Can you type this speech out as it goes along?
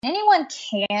Anyone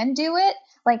can do it.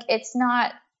 Like, it's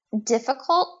not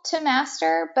difficult to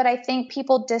master, but I think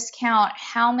people discount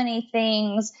how many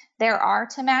things there are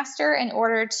to master in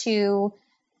order to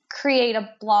create a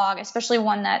blog, especially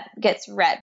one that gets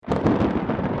read.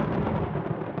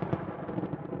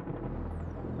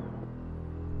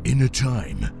 In a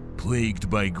time plagued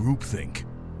by groupthink,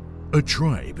 a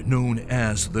tribe known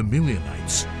as the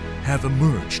Millionites have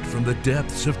emerged from the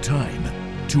depths of time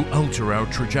to alter our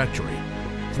trajectory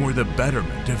for the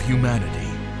betterment of humanity.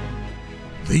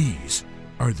 These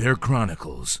are their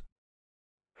chronicles.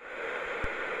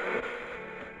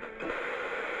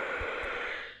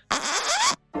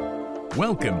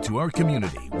 Welcome to our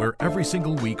community, where every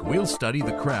single week we'll study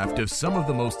the craft of some of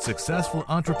the most successful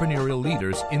entrepreneurial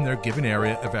leaders in their given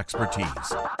area of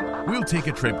expertise. We'll take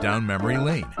a trip down memory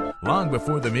lane, long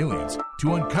before the millions,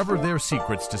 to uncover their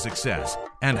secrets to success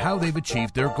and how they've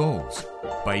achieved their goals.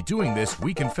 By doing this,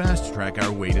 we can fast-track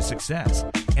our way to success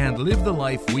and live the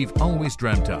life we've always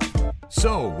dreamt of.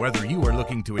 So, whether you are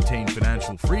looking to attain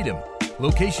financial freedom,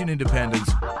 location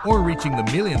independence, or reaching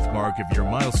the millionth mark of your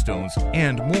milestones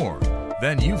and more,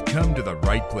 then you've come to the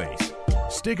right place.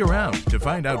 Stick around to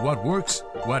find out what works,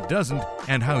 what doesn't,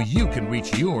 and how you can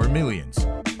reach your millions.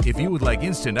 If you would like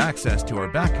instant access to our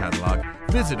back catalog,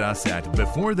 visit us at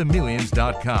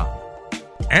beforethemillions.com.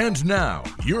 And now,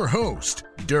 your host,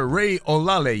 DeRay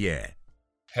Olaleye.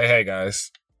 Hey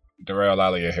guys, DeRay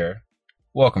Olaleye here.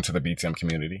 Welcome to the BTM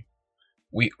community.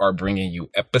 We are bringing you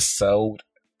episode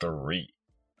 3,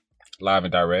 live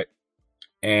and direct,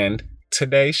 and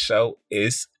today's show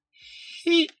is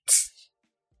heat.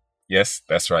 Yes,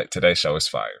 that's right, today's show is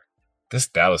fire. This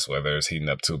Dallas weather is heating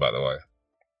up too, by the way.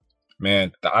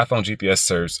 Man, the iPhone GPS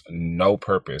serves no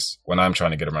purpose when I'm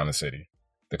trying to get around the city.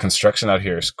 The construction out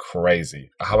here is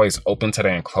crazy. A highway is open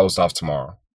today and closed off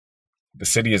tomorrow. The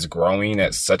city is growing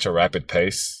at such a rapid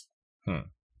pace. I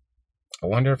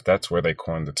wonder if that's where they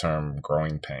coined the term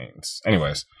growing pains.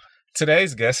 Anyways,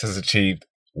 today's guest has achieved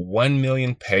 1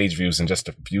 million page views in just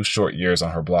a few short years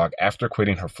on her blog after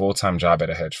quitting her full-time job at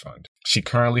a hedge fund. She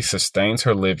currently sustains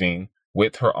her living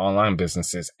with her online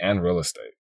businesses and real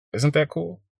estate. Isn't that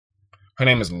cool? Her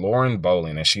name is Lauren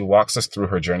Bowling, and she walks us through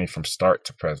her journey from start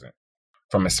to present,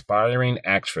 from aspiring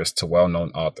actress to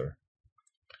well-known author.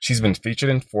 She's been featured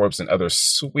in Forbes and other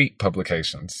sweet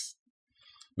publications.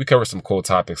 We cover some cool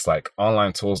topics like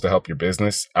online tools to help your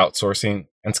business, outsourcing,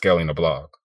 and scaling a blog.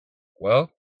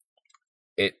 Well,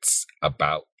 it's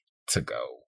about to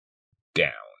go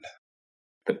down.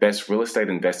 The Best Real Estate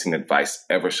Investing Advice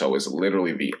Ever show is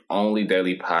literally the only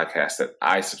daily podcast that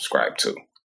I subscribe to.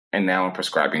 And now I'm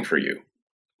prescribing for you.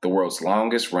 The world's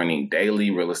longest running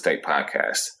daily real estate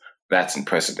podcast. That's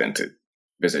unprecedented.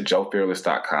 Visit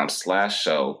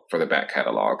joefearless.com/show for the back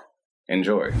catalog.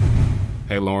 Enjoy.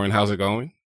 Hey, Lauren, how's it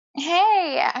going?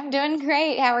 Hey, I'm doing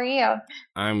great. How are you?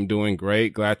 I'm doing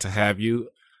great. Glad to have you.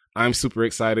 I'm super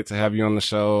excited to have you on the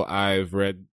show. I've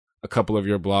read a couple of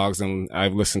your blogs and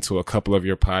I've listened to a couple of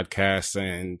your podcasts,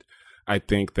 and I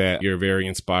think that you're very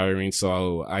inspiring.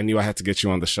 So I knew I had to get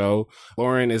you on the show.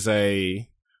 Lauren is a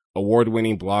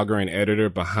award-winning blogger and editor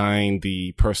behind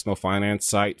the personal finance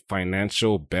site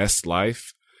Financial Best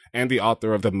Life and the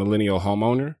author of The Millennial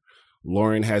Homeowner.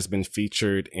 Lauren has been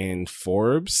featured in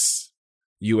Forbes,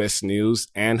 U.S. News,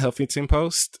 and Huffington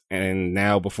Post, and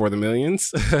now Before the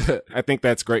Millions. I think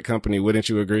that's great company. Wouldn't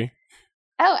you agree?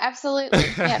 Oh, absolutely.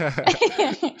 Yeah.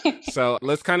 So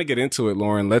let's kind of get into it,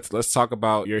 Lauren. Let's talk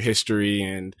about your history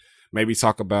and maybe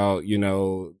talk about,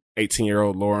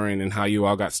 18-year-old Lauren and how you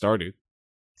all got started.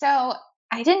 So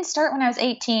I didn't start when I was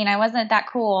 18. I wasn't that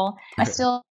cool. I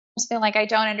still feel like I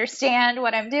don't understand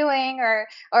what I'm doing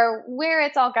or where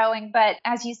it's all going. But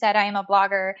as you said, I am a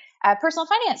blogger, a personal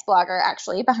finance blogger,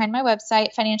 actually, behind my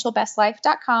website,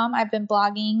 financialbestlife.com. I've been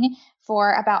blogging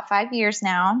for about 5 years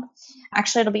now.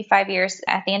 Actually, it'll be 5 years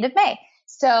at the end of May.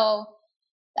 So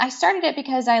I started it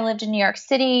because I lived in New York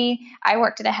City. I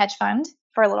worked at a hedge fund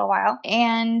for a little while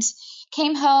and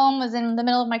came home, was in the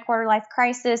middle of my quarter life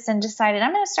crisis, and decided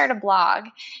I'm going to start a blog.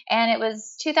 And it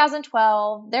was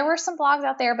 2012. There were some blogs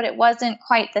out there, but it wasn't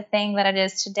quite the thing that it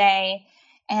is today.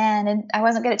 And I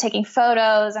wasn't good at taking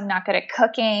photos. I'm not good at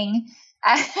cooking.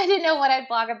 I didn't know what I'd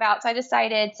blog about. So I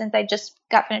decided, since I just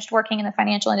got finished working in the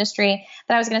financial industry,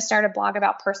 that I was going to start a blog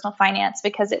about personal finance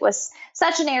because it was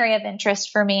such an area of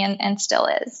interest for me and still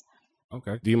is.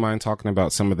 Okay. Do you mind talking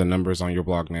about some of the numbers on your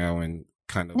blog now and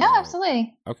kind of? No,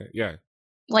 absolutely. Okay. Yeah.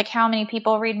 Like how many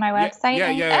people read my website?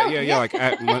 Yeah. Like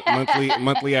at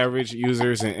monthly average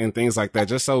users and things like that,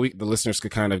 just so the listeners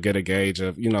could kind of get a gauge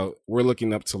of, we're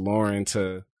looking up to Lauren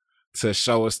to to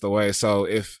show us the way. So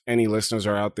if any listeners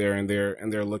are out there and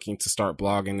they're looking to start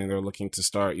blogging and they're looking to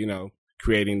start,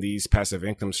 creating these passive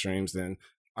income streams, then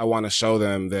I want to show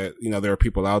them that, there are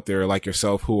people out there like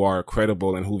yourself who are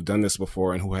credible and who've done this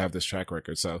before and who have this track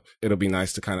record. So it'll be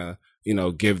nice to kind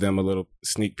of, give them a little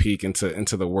sneak peek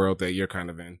into the world that you're kind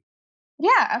of in.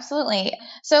 Yeah, absolutely.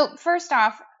 So first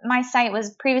off, my site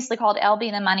was previously called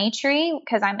LB the Money Tree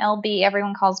because I'm LB.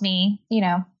 Everyone calls me,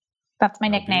 that's my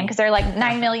nickname because there are like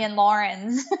 9 million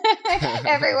Laurens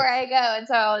everywhere I go. And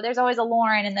so there's always a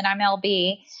Lauren and then I'm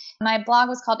LB. My blog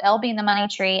was called LB and the Money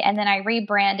Tree. And then I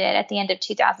rebranded at the end of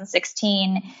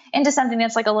 2016 into something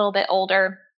that's like a little bit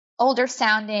older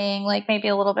sounding, like maybe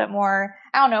a little bit more,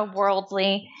 I don't know,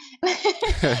 worldly. But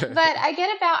I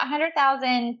get about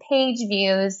 100,000 page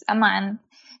views a month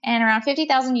and around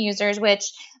 50,000 users,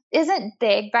 which isn't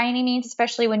big by any means,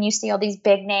 especially when you see all these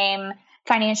big name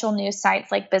financial news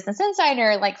sites like Business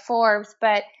Insider, like Forbes.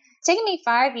 But it's taken me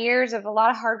 5 years of a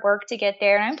lot of hard work to get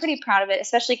there. And I'm pretty proud of it,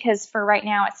 especially because for right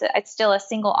now, it's still a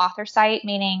single author site,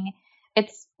 meaning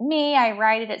it's me, I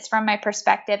write it, it's from my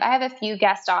perspective. I have a few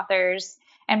guest authors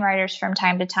and writers from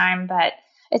time to time, but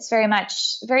it's very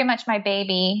much my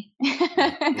baby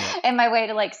and my way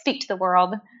to like speak to the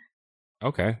world.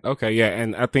 Okay. Yeah.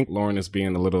 And I think Lauren is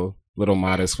being a little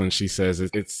modest when she says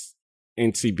it's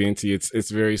inty binty.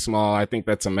 It's very small. I think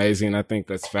that's amazing. I think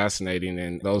that's fascinating.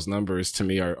 And those numbers to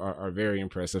me are very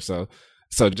impressive. So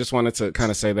just wanted to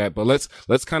kind of say that, but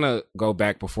let's kind of go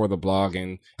back before the blog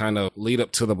and kind of lead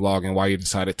up to the blog and why you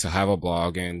decided to have a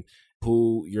blog and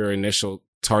who your initial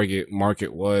target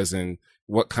market was and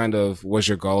what kind of was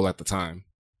your goal at the time?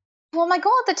 Well, my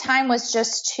goal at the time was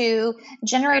just to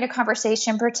generate a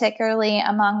conversation, particularly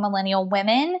among millennial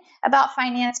women, about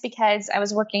finance because I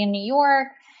was working in New York,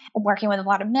 working with a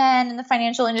lot of men in the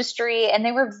financial industry, and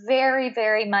they were very,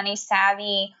 very money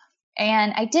savvy.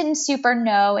 And I didn't super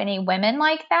know any women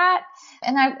like that.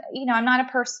 And I'm not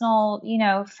a personal,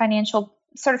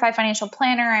 certified financial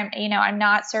planner. I'm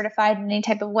not certified in any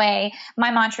type of way.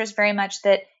 My mantra is very much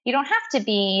that you don't have to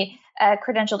be a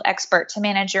credentialed expert to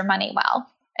manage your money well.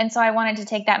 And so I wanted to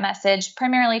take that message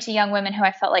primarily to young women who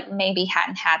I felt like maybe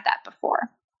hadn't had that before.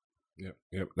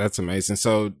 Yep. That's amazing.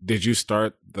 So did you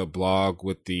start the blog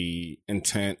with the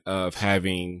intent of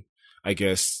having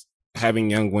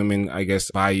young women,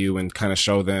 buy you and kind of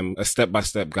show them a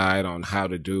step-by-step guide on how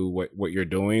to do what you're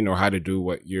doing or how to do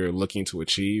what you're looking to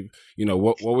achieve?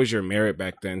 What was your merit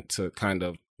back then to kind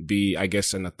of be,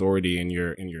 an authority in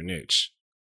your niche?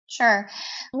 Sure.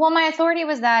 Well, my authority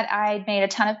was that I made a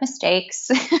ton of mistakes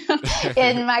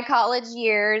in my college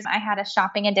years. I had a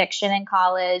shopping addiction in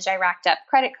college. I racked up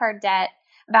credit card debt,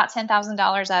 about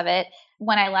 $10,000 of it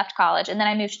when I left college. And then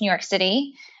I moved to New York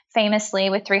City, famously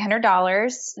with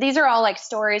 $300. These are all like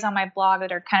stories on my blog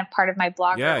that are kind of part of my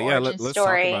blog origin let's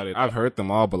story. Talk about it. I've heard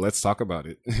them all, but let's talk about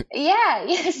it.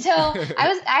 Yeah. So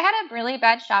I had a really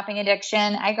bad shopping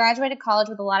addiction. I graduated college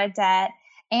with a lot of debt.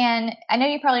 And I know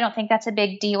you probably don't think that's a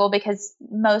big deal because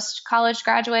most college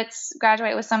graduates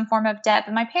graduate with some form of debt,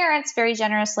 but my parents very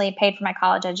generously paid for my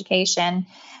college education.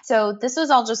 So this was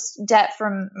all just debt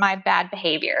from my bad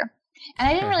behavior. And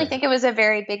I didn't really think it was a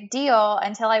very big deal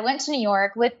until I went to New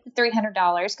York with $300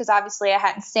 because obviously I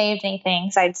hadn't saved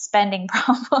anything, so I had spending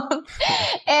problems.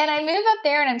 And I moved up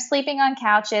there and I'm sleeping on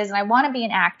couches and I want to be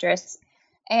an actress.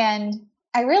 And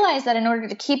I realized that in order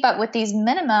to keep up with these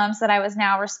minimums that I was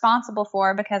now responsible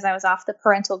for because I was off the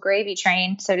parental gravy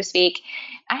train, so to speak,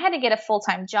 I had to get a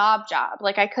full-time job.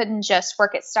 Like I couldn't just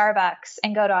work at Starbucks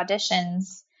and go to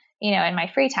auditions, in my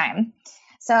free time.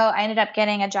 So I ended up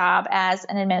getting a job as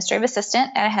an administrative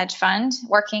assistant at a hedge fund,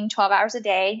 working 12 hours a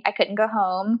day. I couldn't go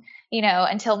home,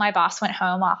 until my boss went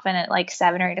home, often at like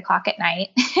 7 or 8 o'clock at night.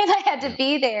 And I had to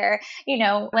be there,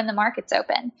 when the market's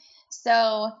open.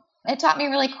 So it taught me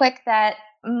really quick that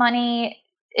money,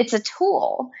 it's a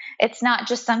tool. It's not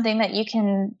just something that you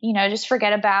can, just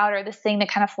forget about or this thing that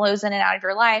kind of flows in and out of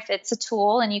your life. It's a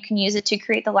tool and you can use it to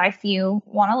create the life you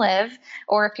want to live.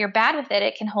 Or if you're bad with it,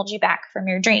 it can hold you back from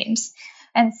your dreams.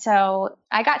 And so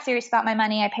I got serious about my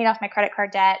money. I paid off my credit card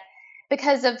debt.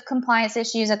 Because of compliance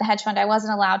issues at the hedge fund, I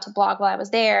wasn't allowed to blog while I was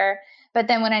there. But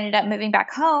then when I ended up moving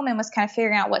back home and was kind of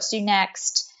figuring out what to do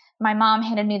next, my mom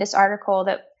handed me this article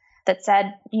that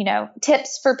said,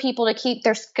 tips for people to keep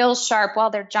their skills sharp while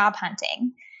they're job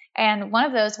hunting. And one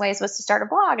of those ways was to start a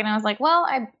blog. And I was like, well,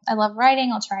 I love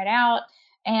writing. I'll try it out.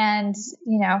 And,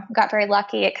 got very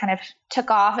lucky. It kind of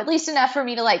took off, at least enough for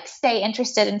me to like stay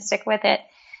interested and stick with it.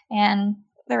 And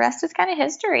the rest is kind of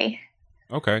history.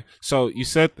 Okay. So you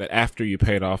said that after you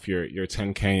paid off your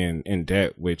 $10K in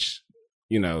debt, which,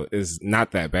 is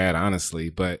not that bad, honestly,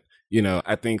 but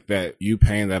I think that you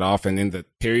paying that off and in the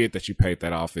period that you paid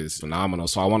that off is phenomenal.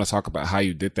 So I want to talk about how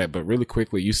you did that. But really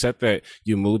quickly, you said that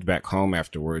you moved back home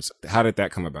afterwards. How did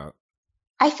that come about?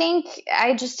 I think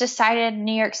I just decided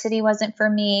New York City wasn't for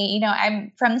me.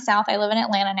 I'm from the South. I live in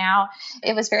Atlanta now.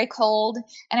 It was very cold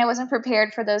and I wasn't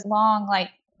prepared for those long, like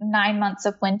 9 months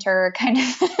of winter kind of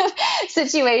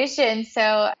situation.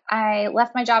 So I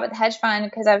left my job at the hedge fund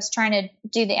because I was trying to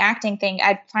do the acting thing.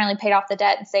 I finally paid off the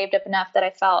debt and saved up enough that I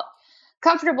felt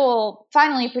comfortable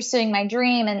finally pursuing my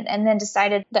dream, and then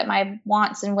decided that my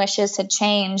wants and wishes had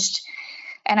changed.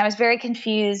 And I was very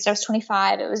confused. I was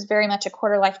 25. It was very much a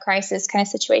quarter life crisis kind of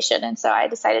situation. And so I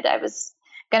decided I was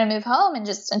going to move home and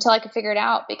just until I could figure it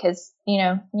out, because,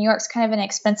 New York's kind of an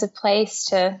expensive place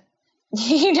to,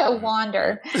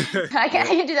 wander. I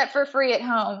can do that for free at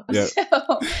home. Yep. So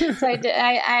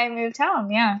I moved home.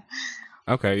 Yeah.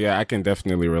 Okay. Yeah, I can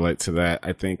definitely relate to that.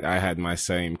 I think I had my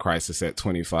same crisis at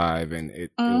 25 and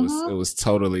it was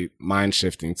totally mind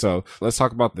shifting. So let's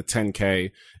talk about the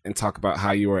 10K and talk about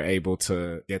how you were able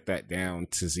to get that down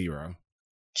to zero.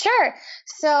 Sure.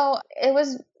 So it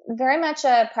was very much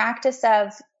a practice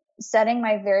of setting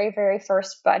my very, very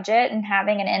first budget and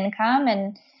having an income.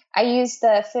 And I used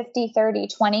the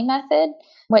 50-30-20 method,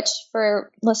 which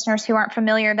for listeners who aren't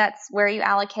familiar, that's where you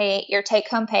allocate your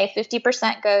take-home pay.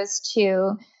 50% goes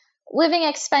to living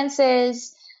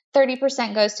expenses,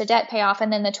 30% goes to debt payoff,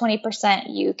 and then the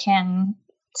 20% you can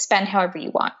spend however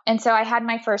you want. And so I had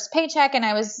my first paycheck and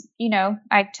I was,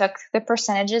 I took the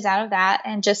percentages out of that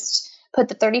and just put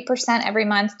the 30% every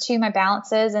month to my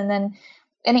balances. And then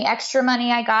any extra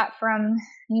money I got from,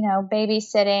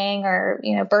 babysitting or,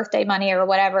 birthday money or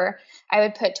whatever, I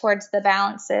would put towards the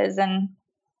balances and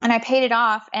I paid it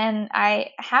off. And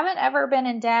I haven't ever been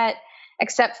in debt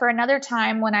except for another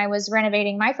time when I was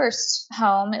renovating my first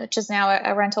home, which is now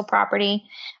a rental property.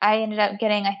 I ended up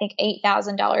getting, I think,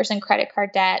 $8,000 in credit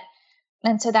card debt.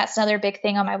 And so that's another big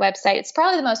thing on my website. It's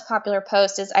probably the most popular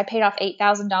post is I paid off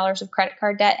 $8,000 of credit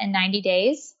card debt in 90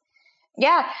 days.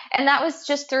 Yeah. And that was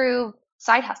just through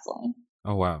side hustling.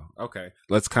 Oh, wow. Okay.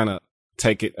 Let's kind of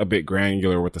take it a bit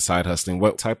granular with the side hustling.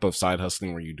 What type of side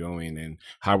hustling were you doing and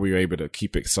how were you able to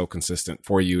keep it so consistent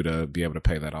for you to be able to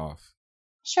pay that off?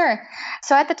 Sure.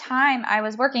 So at the time I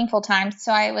was working full time.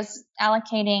 So I was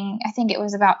allocating, I think it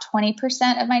was about 20%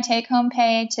 of my take home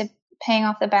pay to paying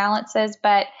off the balances,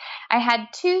 but I had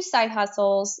two side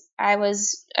hustles. I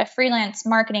was a freelance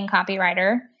marketing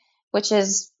copywriter, which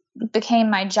became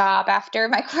my job after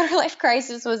my quarter life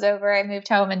crisis was over. I moved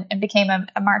home and became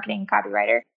a marketing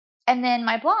copywriter. And then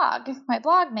my blog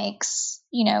makes,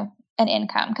 an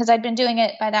income because I'd been doing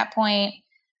it by that point,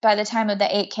 by the time of the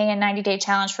 8K and 90-day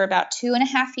challenge for about 2.5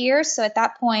 years. So at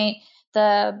that point,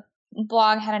 the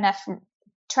blog had enough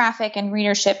traffic and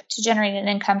readership to generate an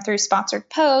income through sponsored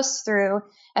posts, through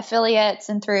affiliates,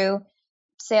 and through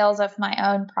sales of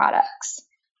my own products.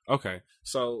 Okay.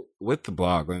 So with the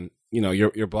blog, and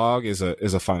your blog is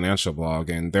a financial blog,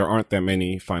 and there aren't that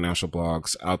many financial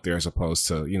blogs out there as opposed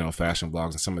to, fashion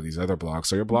blogs and some of these other blogs.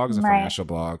 So your blog is a financial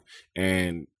blog,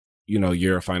 and,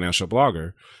 you're a financial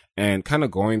blogger. And kind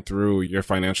of going through your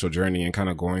financial journey and kind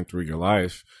of going through your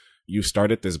life, you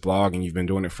started this blog and you've been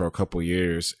doing it for a couple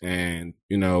years. And,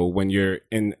 when you're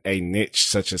in a niche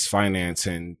such as finance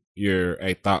and you're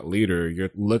a thought leader, you're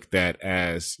looked at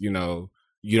as,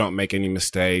 you don't make any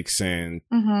mistakes and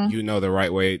you know the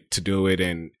right way to do it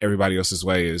and everybody else's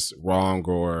way is wrong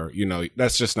or,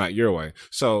 that's just not your way.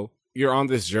 So you're on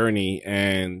this journey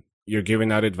and you're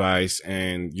giving out advice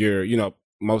and you're,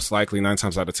 most likely 9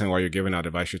 times out of 10 while you're giving out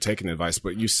advice, you're taking advice,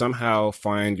 but you somehow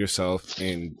find yourself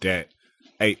in debt,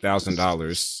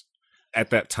 $8,000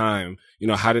 at that time.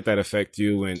 How did that affect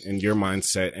you and your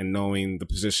mindset and knowing the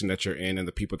position that you're in and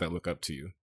the people that look up to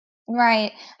you?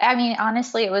 Right. I mean,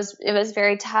 honestly, it was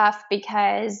very tough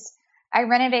because I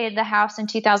renovated the house in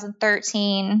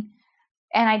 2013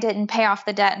 and I didn't pay off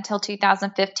the debt until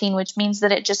 2015, which means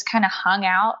that it just kind of hung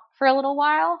out for a little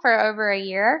while, for over a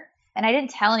year. And I didn't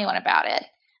tell anyone about it.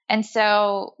 And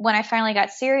so when I finally got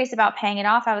serious about paying it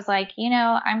off, I was like,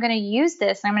 I'm going to use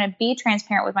this and I'm going to be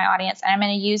transparent with my audience. And I'm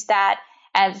going to use that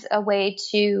as a way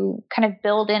to kind of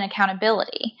build in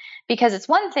accountability, because it's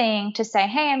one thing to say,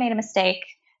 hey, I made a mistake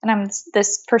and I'm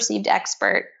this perceived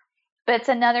expert. But it's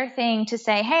another thing to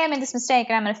say, hey, I made this mistake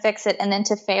and I'm going to fix it, and then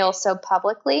to fail so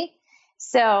publicly.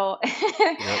 So,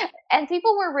 yep. And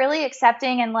people were really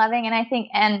accepting and loving. And I think,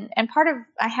 and part of,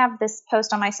 I have this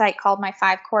post on my site called my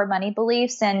 5 core money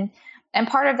beliefs. And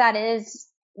part of that is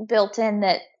built in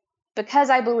that because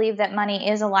I believe that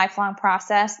money is a lifelong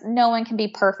process, no one can be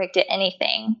perfect at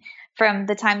anything from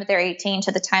the time that they're 18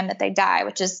 to the time that they die,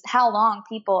 which is how long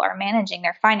people are managing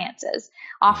their finances.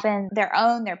 Often their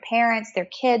own, their parents, their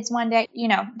kids one day,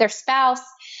 their spouse.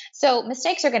 So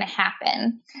mistakes are going to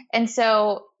happen. And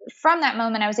so from that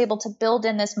moment, I was able to build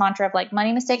in this mantra of like,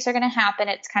 money mistakes are going to happen.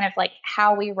 It's kind of like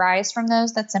how we rise from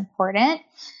those that's important.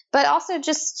 But also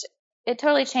just, it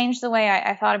totally changed the way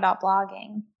I thought about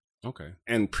blogging. Okay.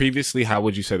 And previously, how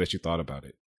would you say that you thought about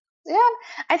it? Yeah,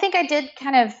 I think I did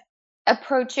kind of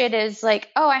approach it as like,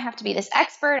 oh, I have to be this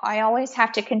expert. I always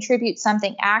have to contribute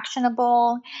something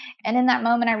actionable. And in that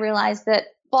moment, I realized that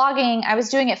blogging, I was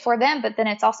doing it for them, but then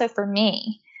it's also for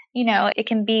me. It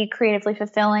can be creatively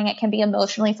fulfilling. It can be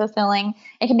emotionally fulfilling.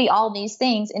 It can be all these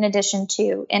things in addition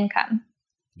to income.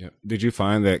 Yep. Did you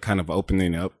find that kind of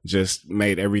opening up just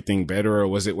made everything better? Or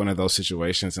was it one of those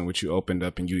situations in which you opened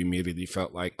up and you immediately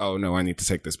felt like, oh, no, I need to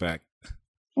take this back?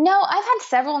 No, I've had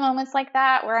several moments like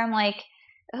that where I'm like,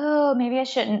 oh, maybe I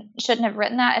shouldn't have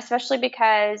written that, especially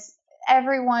because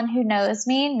everyone who knows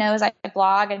me knows I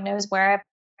blog and knows where I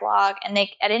blog. And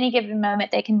they, at any given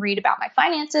moment, they can read about my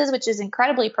finances, which is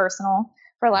incredibly personal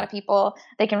for a lot of people.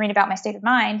 They can read about my state of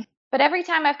mind. But every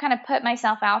time I've kind of put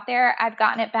myself out there, I've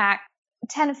gotten it back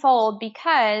tenfold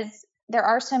because there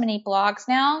are so many blogs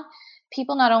now.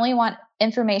 People not only want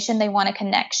information, they want a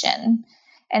connection.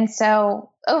 And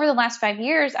so over the last 5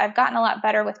 years, I've gotten a lot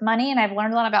better with money and I've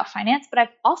learned a lot about finance, but I've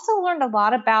also learned a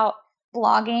lot about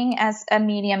blogging as a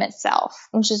medium itself,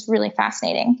 which is really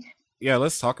fascinating. Yeah,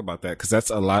 let's talk about that because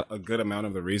that's a good amount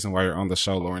of the reason why you're on the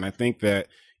show, Lauren. I think that,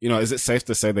 is it safe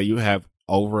to say that you have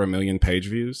over 1 million page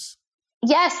views?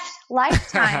 Yes,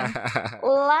 lifetime.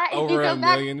 If you go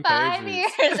back 5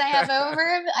 years,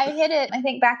 I hit it, I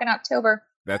think, back in October.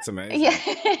 That's amazing. Yeah.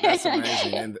 That's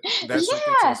amazing. And that's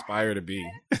something to aspire to be.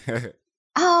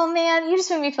 Oh, man, you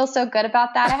just made me feel so good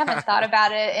about that. I haven't thought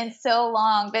about it in so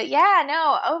long. But yeah,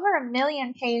 no, over 1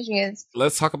 million page views.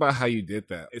 Let's talk about how you did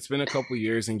that. It's been a couple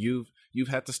years and you've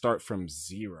had to start from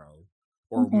zero.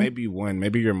 Or maybe one,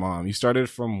 maybe your mom. You started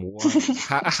from one.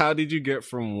 How did you get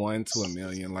from 1 to 1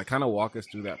 million? Like, kind of walk us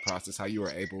through that process, how you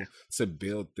were able to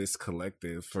build this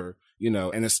collective for,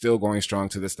 and it's still going strong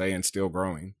to this day and still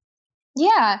growing.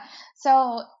 Yeah.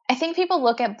 So I think people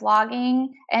look at blogging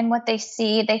and what they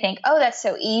see, they think, oh, that's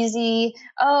so easy.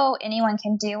 Oh, anyone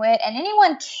can do it. And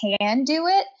anyone can do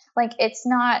it. Like, it's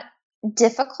not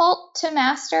difficult to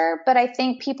master, but I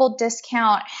think people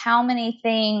discount how many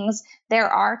things there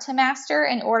are to master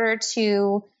in order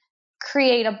to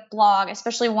create a blog,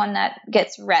 especially one that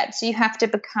gets read. So you have to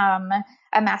become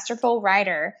a masterful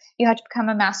writer. You have to become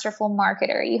a masterful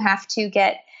marketer. You have to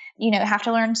have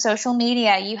to learn social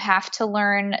media. You have to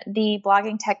learn the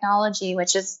blogging technology,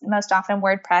 which is most often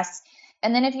WordPress.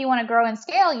 And then if you want to grow and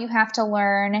scale, you have to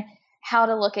learn how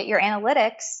to look at your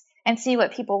analytics and see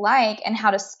what people like and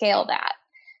how to scale that.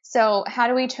 So how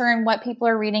do we turn what people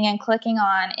are reading and clicking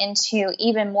on into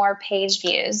even more page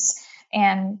views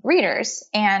and readers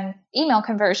and email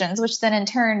conversions, which then in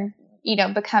turn,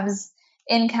 becomes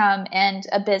income and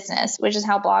a business, which is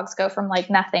how blogs go from like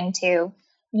nothing to,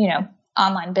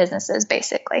 online businesses,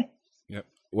 basically. Yep.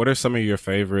 What are some of your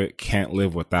favorite can't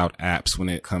live without apps when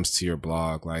it comes to your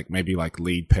blog? Like maybe like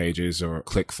lead pages or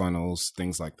ClickFunnels,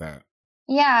 things like that.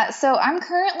 Yeah. So I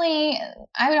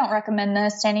don't recommend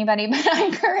this to anybody, but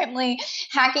I'm currently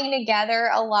hacking together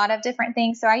a lot of different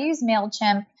things. So I use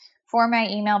MailChimp for my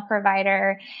email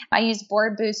provider. I use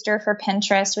Board Booster for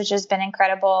Pinterest, which has been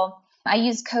incredible. I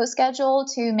use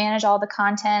CoSchedule to manage all the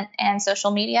content and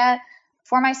social media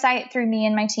for my site through me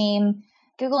and my team.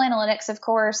 Google Analytics, of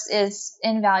course, is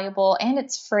invaluable and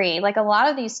it's free. Like a lot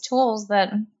of these tools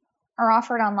that are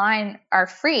offered online are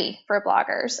free for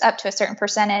bloggers up to a certain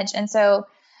percentage. And so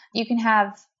you can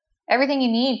have everything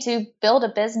you need to build a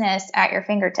business at your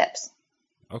fingertips.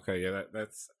 Okay. Yeah,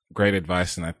 that's great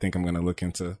advice. And I think I'm going to look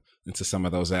into some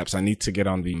of those apps. I need to get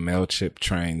on the MailChimp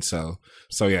train. So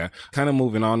yeah, kind of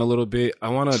moving on a little bit. I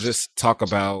want to just talk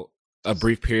about a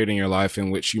brief period in your life in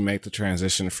which you make the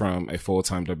transition from a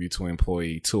full-time W-2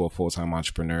 employee to a full-time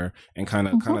entrepreneur and kind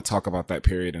of talk about that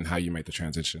period and how you made the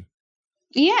transition.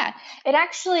 Yeah, it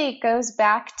actually goes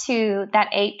back to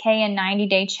that 8K and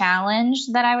 90-day challenge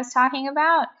that I was talking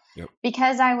about. Yep.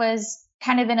 Because I was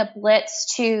kind of in a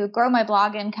blitz to grow my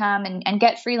blog income and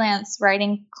get freelance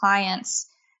writing clients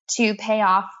to pay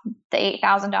off the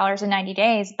 $8,000 in 90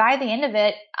 days. By the end of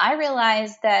it, I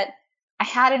realized that I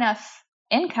had enough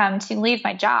income to leave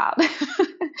my job.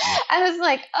 I was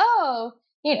like,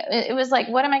 it was like,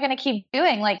 what am I going to keep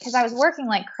doing? Like, because I was working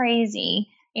like crazy.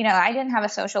 I didn't have a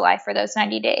social life for those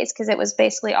 90 days because it was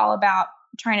basically all about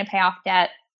trying to pay off debt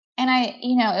And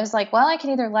it was like, well, I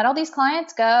can either let all these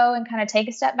clients go and kind of take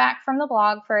a step back from the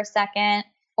blog for a second,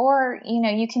 or,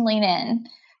 you can lean in.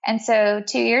 And so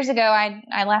 2 years ago,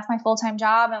 I left my full-time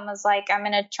job and was like, I'm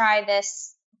going to try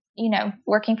this,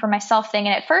 working for myself thing.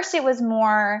 And at first it was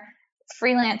more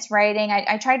freelance writing.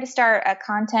 I tried to start a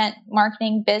content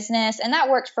marketing business, and that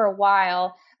worked for a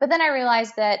while. But then I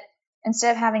realized that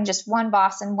instead of having just one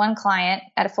boss and one client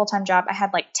at a full-time job, I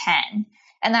had like 10,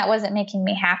 and that wasn't making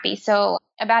me happy. So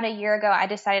about a year ago, I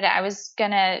decided I was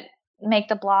going to make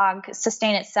the blog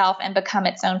sustain itself and become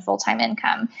its own full-time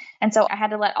income. And so I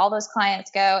had to let all those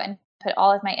clients go and put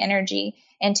all of my energy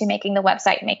into making the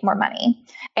website make more money.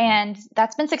 And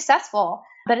that's been successful,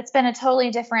 but it's been a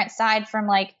totally different side from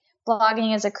like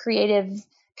blogging as a creative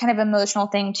kind of emotional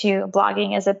thing to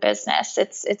blogging as a business.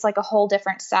 It's like a whole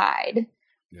different side.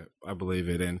 Yeah, I believe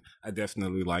it. And I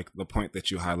definitely like the point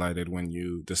that you highlighted when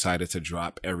you decided to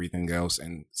drop everything else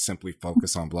and simply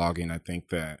focus on blogging. I think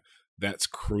that that's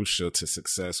crucial to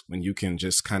success when you can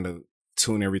just kind of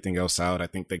tune everything else out. I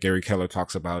think that Gary Keller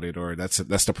talks about it, or that's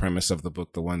the premise of the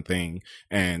book, The One Thing,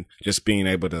 and just being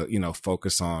able to,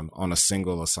 focus on a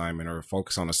single assignment, or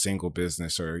focus on a single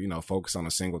business, or, focus on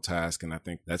a single task. And I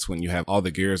think that's when you have all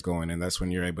the gears going, and that's when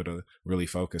you're able to really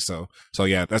focus. So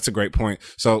yeah, that's a great point.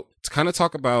 So to kind of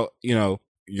talk about,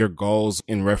 your goals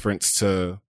in reference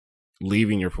to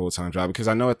leaving your full-time job, because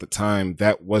I know at the time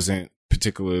that wasn't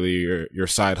particularly your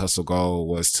side hustle goal,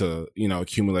 was to,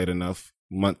 accumulate enough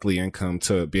monthly income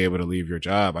to be able to leave your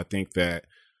job. I think that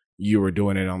you were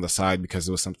doing it on the side because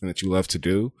it was something that you love to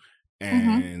do.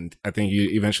 And I think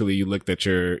you looked at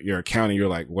your account and you're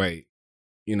like, wait,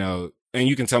 and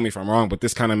you can tell me if I'm wrong, but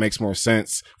this kind of makes more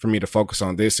sense for me to focus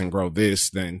on this and grow this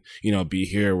than, be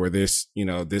here where this,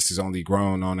 this is only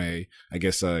grown on a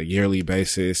yearly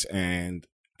basis, and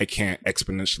I can't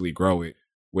exponentially grow it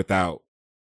without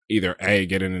either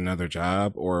getting another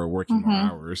job or working more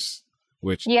hours,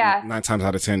 which 9 times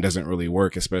out of 10 doesn't really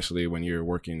work, especially when you're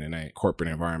working in a corporate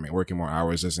environment. Working more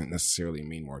hours doesn't necessarily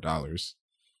mean more dollars.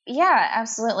 Yeah,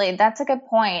 absolutely. That's a good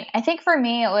point. I think for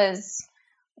me, it was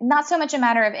not so much a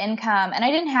matter of income, and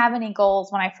I didn't have any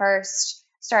goals when I first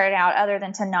started out other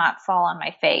than to not fall on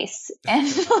my face and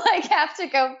like have to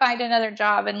go find another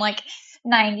job in like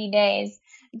 90 days.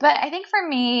 But I think for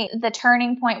me, the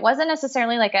turning point wasn't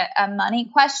necessarily like a money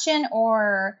question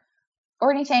or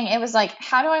anything. It was like,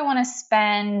 how do I want to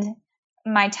spend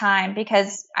my time?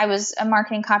 Because I was a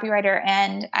marketing copywriter,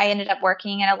 and I ended up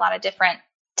working at a lot of different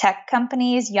tech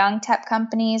companies, young tech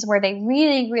companies, where they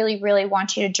really, really, really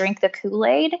want you to drink the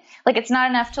Kool-Aid. Like, it's not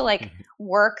enough to like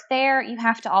work there. You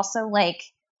have to also like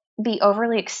be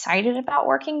overly excited about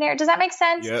working there. Does that make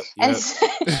sense? Yep. And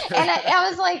I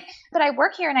was like, but I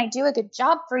work here and I do a good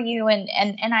job for you. And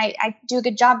I do a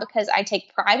good job because I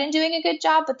take pride in doing a good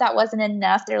job, but that wasn't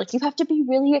enough. They're like, you have to be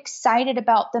really excited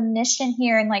about the mission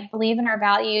here and like believe in our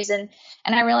values. And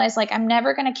I realized like, I'm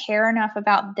never going to care enough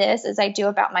about this as I do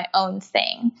about my own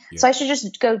thing. So I should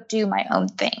just go do my own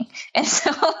thing. And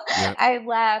so I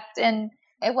left, and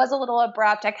it was a little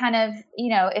abrupt. I kind of,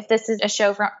 if this is a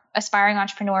show for aspiring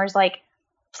entrepreneurs, like,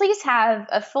 please have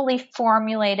a fully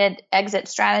formulated exit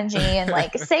strategy and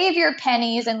like save your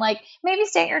pennies and like maybe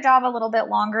stay at your job a little bit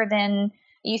longer than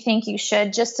you think you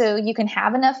should, just so you can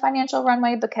have enough financial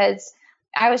runway. Because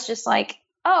I was just like,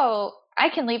 oh, I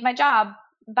can leave my job.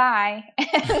 Bye.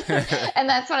 And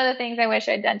that's one of the things I wish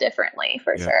I'd done differently,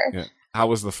 for sure. Yeah. How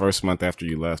was the first month after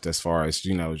you left, as far as,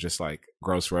 just like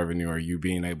gross revenue, or you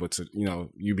being able to,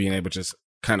 just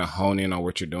kind of hone in on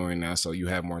what you're doing now so you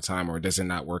have more time? Or does it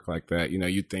not work like that?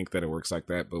 You think that it works like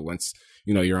that, but once,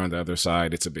 you're on the other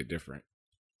side, it's a bit different.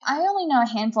 I only know a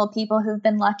handful of people who've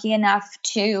been lucky enough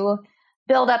to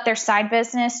build up their side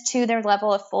business to their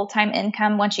level of full-time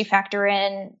income once you factor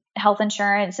in health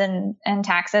insurance and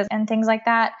taxes and things like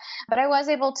that. But I was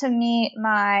able to meet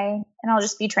and I'll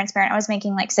just be transparent, I was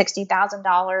making like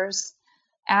 $60,000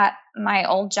 at my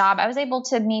old job. I was able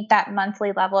to meet that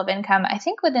monthly level of income, I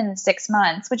think within 6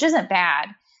 months, which isn't bad.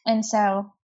 And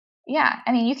so, yeah,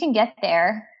 I mean, you can get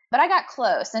there, but I got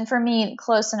close. And for me,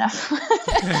 close enough.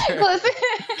 Close.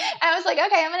 I was like,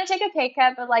 okay, I'm going to take a pay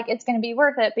cut, but like, it's going to be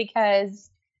worth it because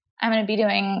I'm going to be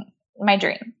doing my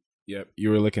dream. Yep. You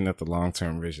were looking at the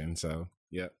long-term vision. So,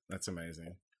 yep, that's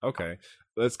amazing. Okay.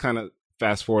 Let's kind of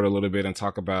fast forward a little bit and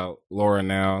talk about Laura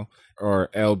now, or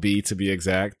LB to be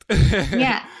exact.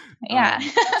 Yeah.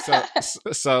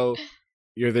 So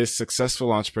you're this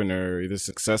successful entrepreneur, you're this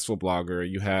successful blogger,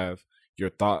 you have your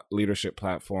thought leadership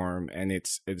platform, and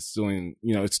it's doing,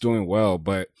 it's doing well.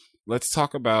 But let's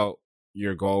talk about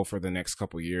your goal for the next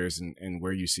couple of years, and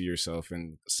where you see yourself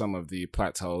and some of the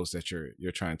plateaus that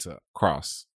you're trying to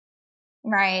cross.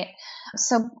 Right.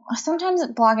 So sometimes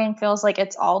blogging feels like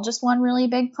it's all just one really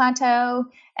big plateau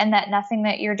and that nothing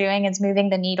that you're doing is moving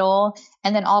the needle.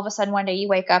 And then all of a sudden one day you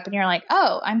wake up and you're like,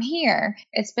 oh, I'm here.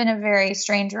 It's been a very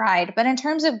strange ride. But in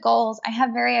terms of goals, I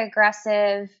have very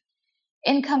aggressive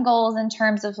income goals in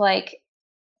terms of like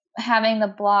having the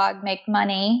blog make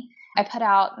money. I put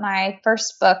out my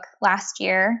first book last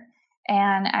year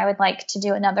and I would like to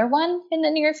do another one in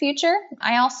the near future.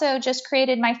 I also just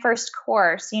created my first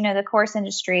course. You know, the course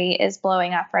industry is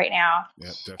blowing up right now.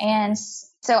 Yep, definitely. And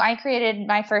so I created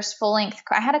my first full length.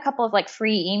 I had a couple of like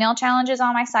free email challenges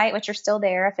on my site, which are still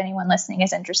there if anyone listening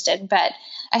is interested. But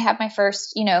I have my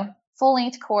first, full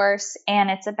length course, and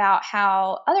it's about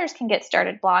how others can get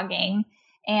started blogging.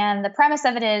 And the premise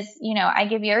of it is, I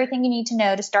give you everything you need to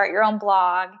know to start your own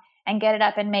blog and get it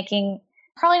up and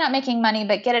probably not making money,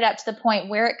 but get it up to the point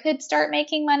where it could start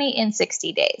making money in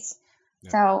 60 days. Yeah.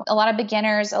 So a lot of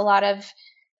beginners, a lot of,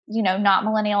 not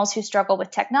millennials who struggle with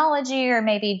technology or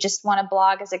maybe just want to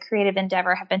blog as a creative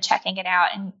endeavor have been checking it out,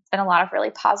 and been a lot of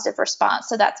really positive response.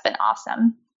 So that's been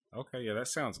awesome. Okay, yeah, that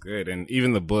sounds good. And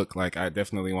even the book, like I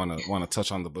definitely want to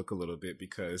touch on the book a little bit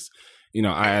because,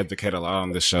 I advocate a lot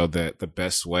on the show that the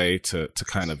best way to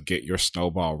kind of get your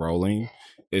snowball rolling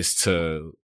is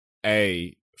to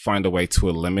find a way to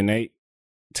eliminate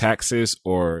taxes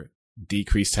or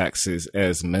decrease taxes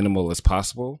as minimal as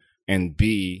possible, and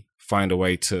B, find a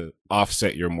way to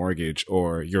offset your mortgage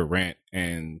or your rent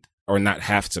or not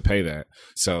have to pay that.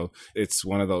 So it's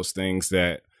one of those things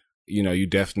that you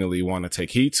definitely want to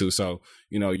take heed to. So,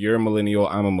 you're a millennial,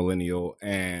 I'm a millennial,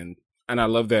 and I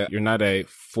love that you're not a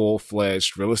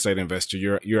full-fledged real estate investor.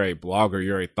 You're a blogger,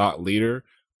 you're a thought leader,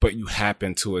 but you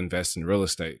happen to invest in real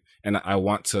estate. And I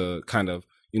want to kind of,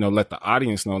 let the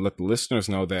audience know, let the listeners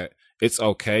know that it's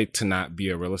okay to not be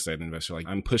a real estate investor. Like,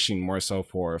 I'm pushing more so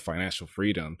for financial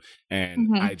freedom.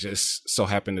 And I just so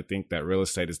happen to think that real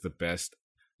estate is the best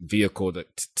vehicle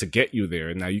to get you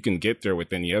there. Now you can get there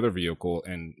with any other vehicle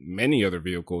and many other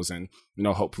vehicles, and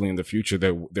hopefully in the future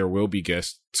there will be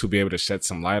guests to be able to shed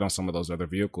some light on some of those other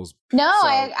vehicles. No, so,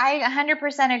 I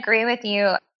 100% agree with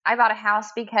you. I bought a house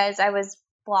because I was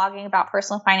blogging about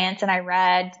personal finance, and I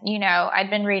read, I'd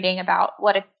been reading about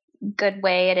what a good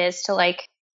way it is to like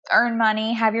earn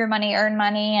money, have your money earn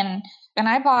money, and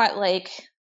I bought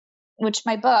which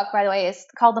my book, by the way, is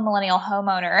called The Millennial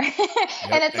Homeowner.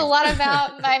 And it's a lot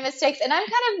about my mistakes. And I'm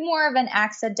kind of more of an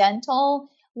accidental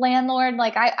landlord.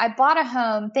 Like I bought a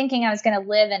home thinking I was going to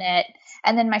live in it,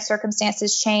 and then my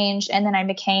circumstances changed, and then I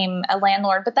became a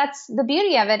landlord. But that's the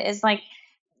beauty of it, is like,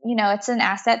 it's an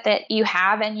asset that you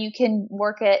have and you can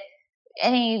work it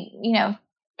any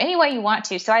way you want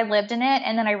to. So I lived in it,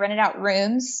 and then I rented out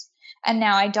rooms, and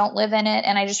now I don't live in it,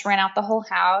 and I just rent out the whole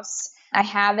house. I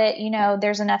have it,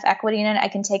 there's enough equity in it. I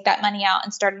can take that money out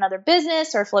and start another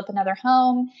business or flip another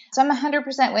home. So I'm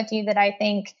 100% with you that I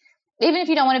think even if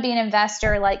you don't want to be an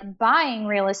investor, like buying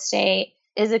real estate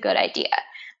is a good idea.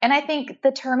 And I think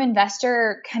the term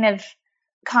investor kind of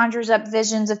conjures up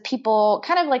visions of people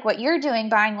kind of like what you're doing,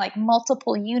 buying like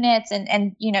multiple units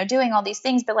and doing all these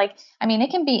things. But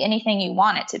it can be anything you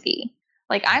want it to be.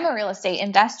 Like, I'm a real estate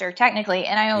investor technically,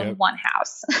 and I own one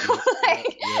house.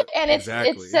 And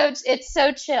it's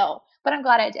so chill, but I'm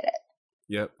glad I did it.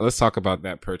 Yep. Let's talk about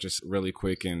that purchase really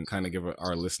quick and kind of give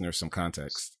our listeners some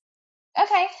context.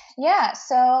 Okay. Yeah.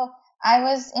 So I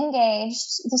was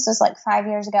engaged. This was like 5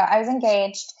 years ago. I was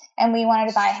engaged, and we wanted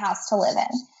to buy a house to live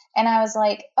in. And I was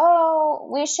like, oh,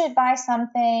 we should buy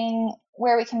something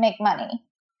where we can make money.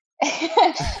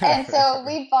 And so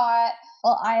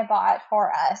I bought for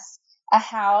us a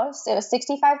house. It was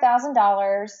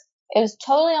 $65,000. It was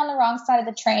totally on the wrong side of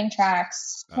the train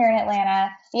tracks here in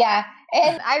Atlanta. Yeah.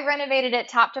 And I renovated it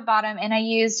top to bottom, and I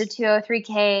used a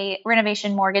 203K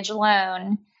renovation mortgage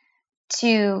loan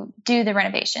to do the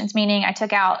renovations, meaning I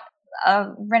took out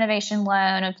a renovation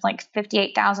loan of like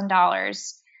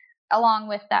 $58,000 along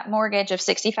with that mortgage of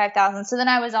 $65,000. So then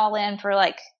I was all in for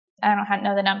like, I don't know how to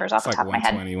know the numbers off the top of my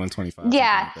head. 125.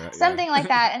 Yeah. Something like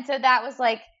that. And so that was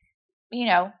like,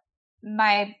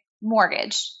 my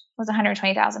mortgage was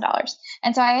 $120,000.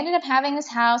 And so I ended up having this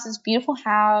house, this beautiful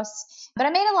house, but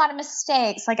I made a lot of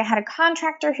mistakes. Like, I had a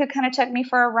contractor who kind of took me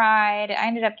for a ride. I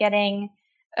ended up getting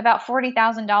about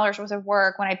 $40,000 worth of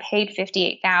work when I paid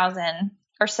 $58,000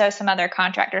 or so. Some other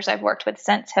contractors I've worked with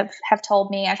since have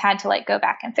told me I've had to like go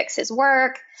back and fix his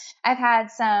work. I've had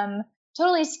some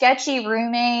totally sketchy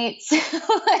roommates,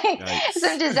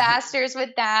 some disasters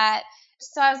with that.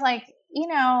 So I was like,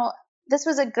 this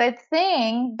was a good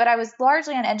thing, but I was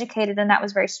largely uneducated, and that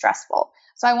was very stressful.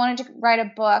 So I wanted to write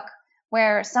a book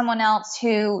where someone else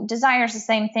who desires the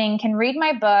same thing can read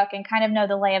my book and kind of know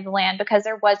the lay of the land, because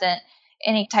there wasn't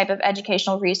any type of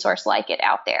educational resource like it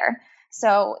out there.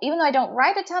 So even though I don't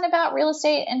write a ton about real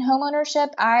estate and homeownership,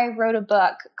 I wrote a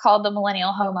book called The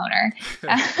Millennial Homeowner.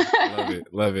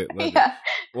 Love it. Yeah.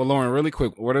 Well, Lauren, really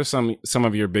quick, what are some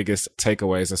of your biggest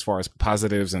takeaways as far as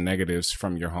positives and negatives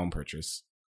from your home purchase?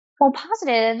 Well,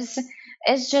 positives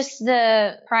is just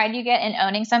the pride you get in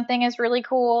owning something is really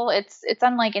cool. It's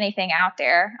unlike anything out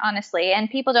there, honestly, and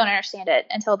people don't understand it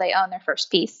until they own their first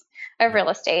piece of real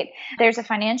estate. There's a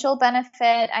financial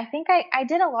benefit. I think I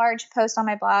did a large post on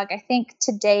my blog. I think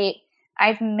to date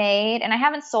I've made, and I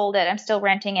haven't sold it, I'm still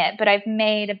renting it, but I've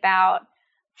made about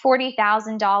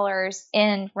 $40,000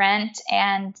 in rent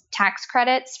and tax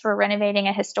credits for renovating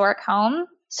a historic home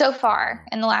so far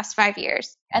in the last 5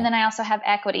 years. And then I also have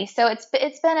equity. So it's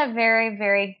been a very,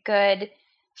 very good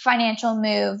financial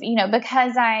move,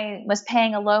 because I was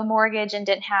paying a low mortgage and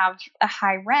didn't have a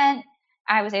high rent.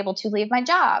 I was able to leave my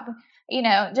job,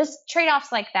 just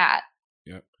trade-offs like that.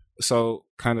 Yep. So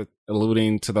kind of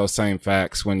alluding to those same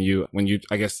facts, when you,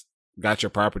 I guess, got your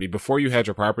property, before you had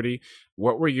your property,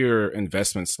 what were your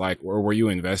investments like? Or were you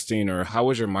investing, or how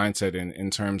was your mindset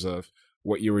in terms of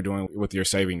what you were doing with your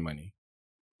saving money?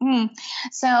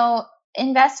 So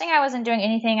investing, I wasn't doing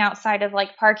anything outside of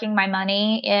like parking my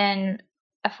money in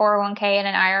a 401k and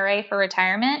an IRA for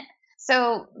retirement.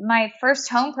 So my first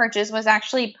home purchase was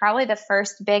actually probably the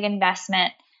first big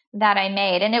investment that I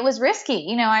made. And it was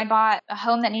risky. I bought a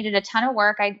home that needed a ton of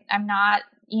work. I'm not,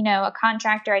 a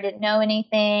contractor. I didn't know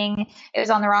anything. It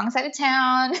was on the wrong side of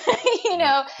town.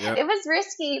 Yep. It was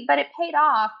risky, but it paid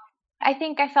off. I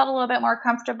think I felt a little bit more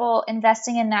comfortable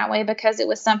investing in that way because it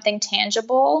was something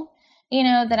tangible,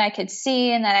 that I could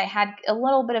see and that I had a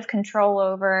little bit of control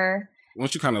over.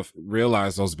 Once you kind of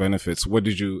realize those benefits, what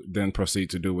did you then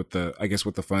proceed to do with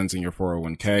the funds in your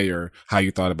 401k, or how you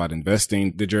thought about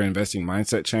investing? Did your investing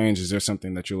mindset change? Is there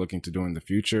something that you're looking to do in the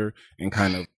future? And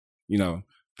kind of,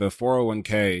 the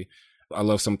 401k, I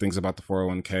love some things about the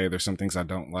 401k. There's some things I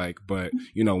don't like, but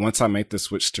once I made the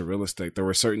switch to real estate, there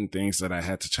were certain things that I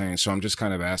had to change. So I'm just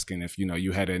kind of asking if,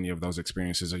 you had any of those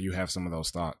experiences, or you have some of those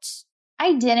thoughts.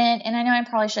 I didn't. And I know I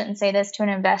probably shouldn't say this to an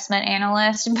investment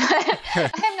analyst, but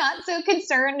I'm not so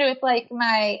concerned with like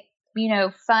my,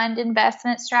 fund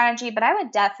investment strategy, but I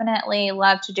would definitely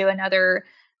love to do another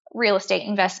real estate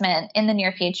investment in the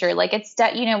near future. Like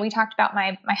we talked about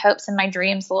my hopes and my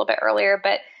dreams a little bit earlier,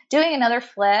 but doing another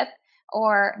flip,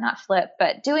 or not flip,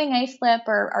 but doing a flip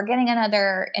or getting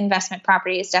another investment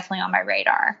property is definitely on my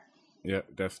radar. Yeah,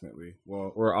 definitely.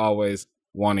 Well, we're always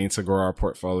wanting to grow our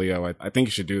portfolio. I think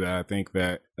you should do that. I think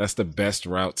that that's the best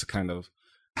route to kind of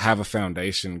have a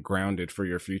foundation grounded for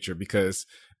your future, because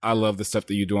I love the stuff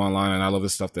that you do online and I love the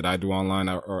stuff that I do online,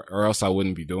 or else I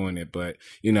wouldn't be doing it. But,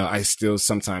 I still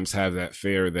sometimes have that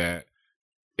fear that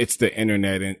it's the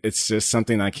internet and it's just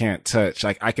something I can't touch.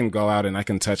 Like I can go out and I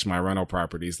can touch my rental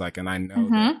properties. and I know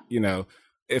that,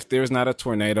 if there's not a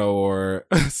tornado or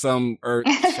some earth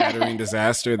shattering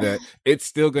disaster, that it's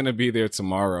still going to be there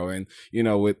tomorrow. And,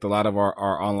 with a lot of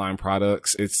our online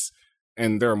products,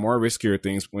 and there are more riskier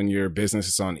things when your business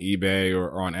is on eBay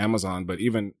or on Amazon, but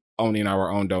even owning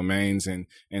our own domains and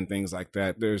things like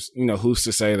that, there's, who's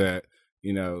to say that,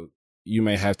 you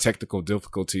may have technical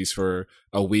difficulties for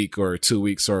a week or 2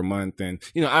 weeks or a month. And,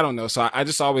 I don't know. So I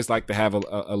just always like to have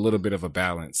a little bit of a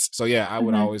balance. So yeah, I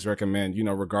would always recommend,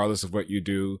 regardless of what you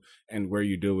do and where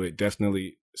you do it,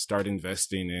 definitely start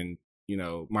investing in,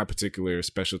 my particular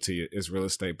specialty is real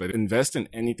estate, but invest in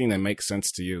anything that makes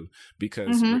sense to you,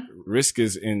 because risk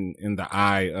is in the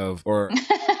eye of, or,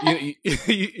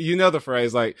 the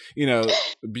phrase, like,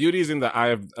 beauty is in the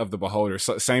eye of the beholder.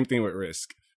 So same thing with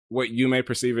risk. What you may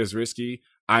perceive as risky,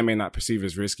 I may not perceive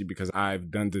as risky because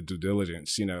I've done the due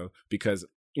diligence, because,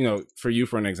 for you,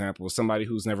 for an example, somebody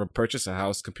who's never purchased a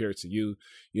house compared to you,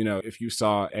 if you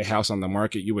saw a house on the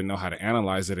market, you would know how to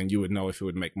analyze it and you would know if it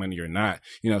would make money or not,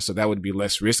 so that would be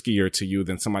less riskier to you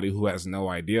than somebody who has no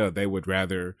idea. They would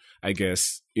rather, I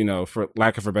guess, for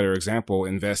lack of a better example,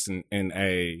 invest in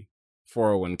a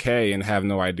 401k and have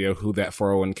no idea who that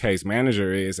 401k's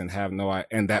manager is, and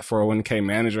and that 401k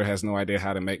manager has no idea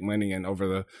how to make money. And over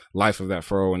the life of that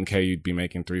 401k, you'd be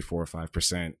making 3, 4, or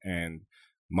 5%. And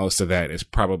most of that is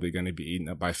probably going to be eaten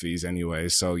up by fees anyway.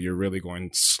 So you're really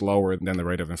going slower than the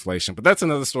rate of inflation. But that's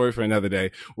another story for another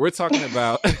day. We're talking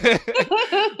about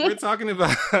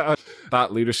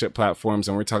thought leadership platforms,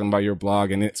 and we're talking about your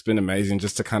blog. And it's been amazing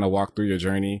just to kind of walk through your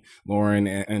journey, Lauren,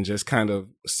 and just kind of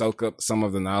soak up some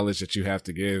of the knowledge that you have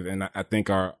to give. And I think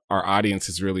our audience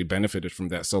has really benefited from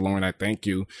that. So Lauren, I thank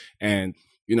you. And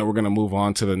we're going to move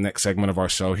on to the next segment of our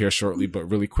show here shortly. But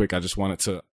really quick, I just wanted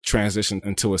to transition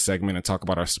into a segment and talk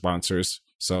about our sponsors.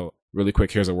 So really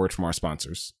quick, here's a word from our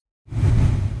sponsors.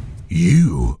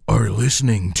 You are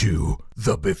listening to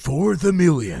the Before the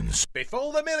Millions.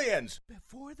 Before the Millions.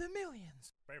 Before the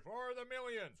Millions. Before the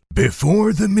Millions.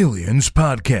 Before the Millions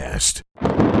podcast.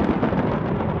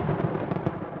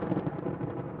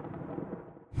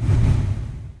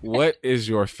 What is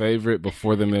your favorite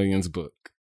Before the Millions book?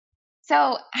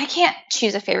 So I can't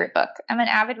choose a favorite book. I'm an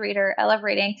avid reader. I love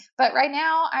reading. But right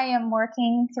now I am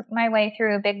working my way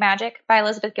through Big Magic by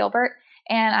Elizabeth Gilbert,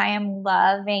 and I am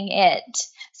loving it.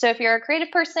 So if you're a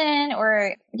creative person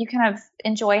or you kind of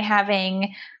enjoy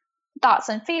having thoughts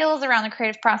and feels around the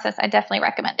creative process, I definitely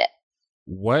recommend it.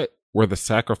 What were the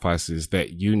sacrifices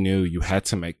that you knew you had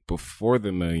to make before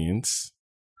the millions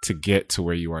to get to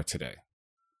where you are today?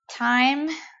 Time,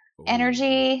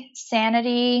 energy,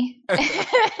 sanity.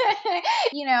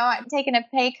 Taking a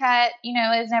pay cut,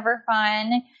 is never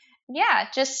fun. Yeah,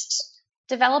 just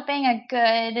developing a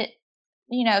good,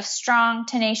 strong,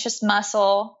 tenacious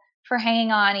muscle for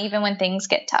hanging on even when things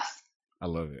get tough. I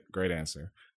love it. Great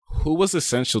answer. Who was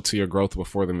essential to your growth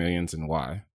before the millions and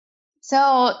why?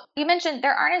 So you mentioned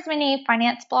there aren't as many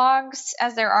finance blogs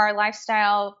as there are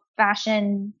lifestyle,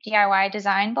 fashion, DIY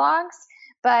design blogs,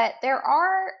 but there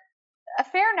are a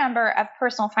fair number of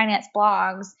personal finance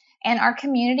blogs, and our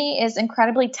community is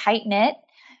incredibly tight-knit,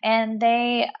 and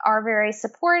they are very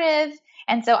supportive.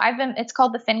 And so it's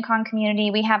called the FinCon community.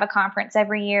 We have a conference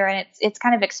every year, and it's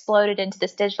kind of exploded into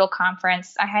this digital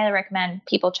conference. I highly recommend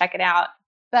people check it out.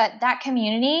 But that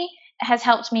community has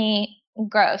helped me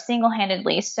grow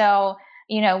single-handedly. So,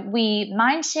 we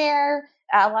mind share.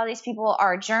 A lot of these people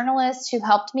are journalists who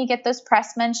helped me get those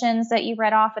press mentions that you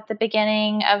read off at the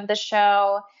beginning of the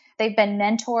show. They've been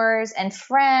mentors and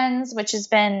friends, which has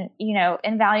been,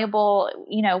 invaluable,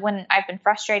 when I've been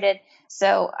frustrated.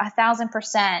 So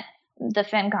 1,000%, the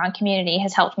FinCon community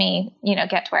has helped me,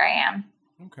 get to where I am.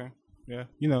 Okay. Yeah.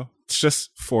 It's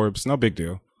just Forbes. No big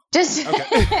deal. Just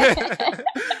okay.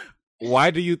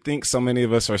 Why do you think so many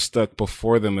of us are stuck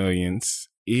before the millions,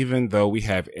 even though we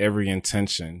have every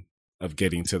intention of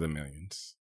getting to the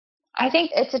millions? I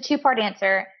think it's a two-part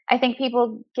answer. I think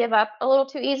people give up a little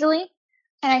too easily.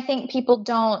 And I think people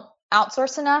don't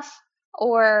outsource enough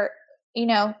or,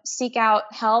 seek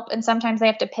out help. And sometimes they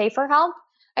have to pay for help.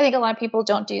 I think a lot of people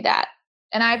don't do that.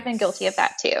 And I've been guilty of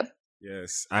that too.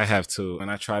 Yes, I have too.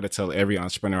 And I try to tell every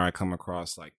entrepreneur I come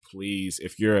across, like, please,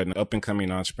 if you're an up and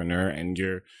coming entrepreneur and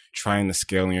you're trying to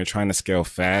scale and you're trying to scale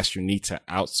fast, you need to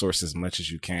outsource as much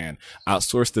as you can.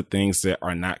 Outsource the things that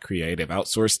are not creative.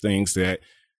 Outsource things that,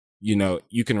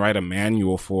 you can write a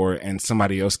manual for and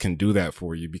somebody else can do that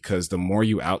for you, because the more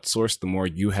you outsource, the more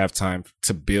you have time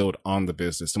to build on the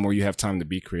business, the more you have time to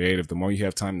be creative, the more you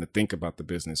have time to think about the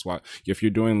business. While if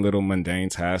you're doing little mundane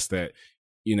tasks that,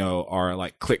 are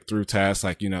like click through tasks,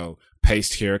 like,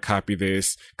 paste here, copy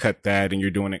this, cut that, and you're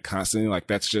doing it constantly, like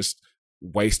that's just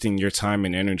wasting your time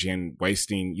and energy and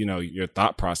wasting, your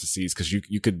thought processes, because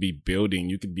you could be building,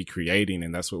 you could be creating,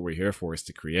 and that's what we're here for, is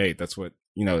to create. That's what,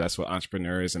 that's what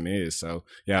entrepreneurism is. So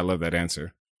yeah, I love that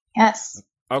answer. Yes.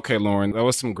 Okay, Lauren, that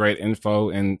was some great info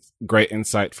and great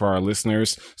insight for our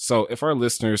listeners. So if our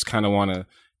listeners kind of want to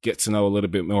get to know a little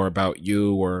bit more about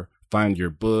you, or find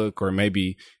your book, or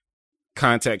maybe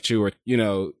contact you, or,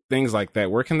 things like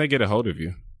that, where can they get a hold of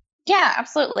you? Yeah,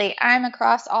 absolutely. I'm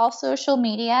across all social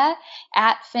media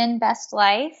at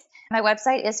FinBestLife. My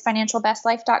website is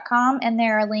financialbestlife.com, and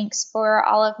there are links for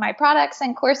all of my products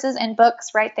and courses and books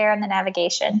right there in the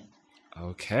navigation.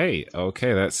 Okay.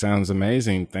 That sounds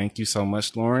amazing. Thank you so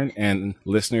much, Lauren. And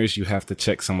listeners, you have to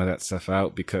check some of that stuff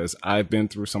out, because I've been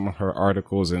through some of her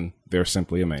articles and they're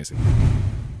simply amazing.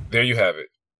 There you have it.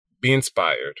 Be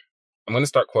inspired. I'm going to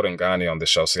start quoting Gandhi on this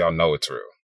show so y'all know it's real.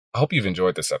 I hope you've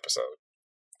enjoyed this episode.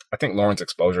 I think Lauren's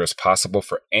exposure is possible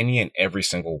for any and every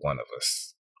single one of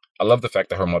us. I love the fact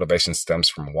that her motivation stems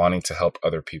from wanting to help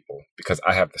other people, because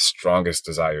I have the strongest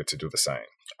desire to do the same.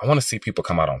 I want to see people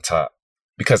come out on top,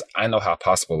 because I know how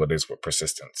possible it is with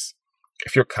persistence.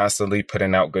 If you're constantly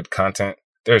putting out good content,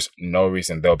 there's no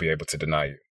reason they'll be able to deny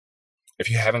you.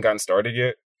 If you haven't gotten started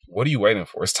yet, what are you waiting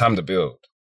for? It's time to build.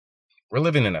 We're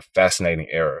living in a fascinating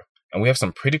era, and we have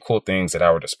some pretty cool things at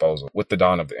our disposal with the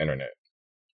dawn of the internet.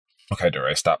 Okay,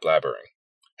 DeRay, stop blabbering.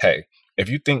 Hey, if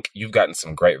you think you've gotten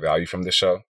some great value from this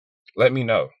show, let me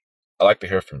know. I like to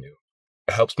hear from you.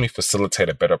 It helps me facilitate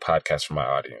a better podcast for my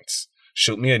audience.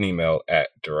 Shoot me an email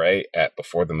at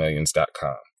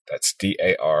daray@beforethemillions.com. That's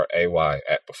DARAY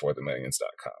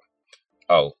 @beforethemillions.com.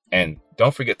 Oh, and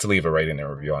don't forget to leave a rating and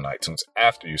review on iTunes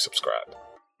after you subscribe.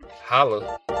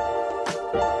 Holla!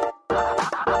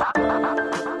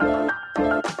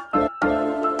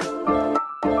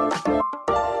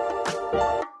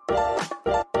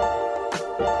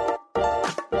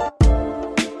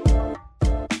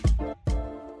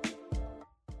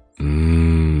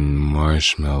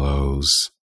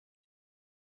 Marshmallows.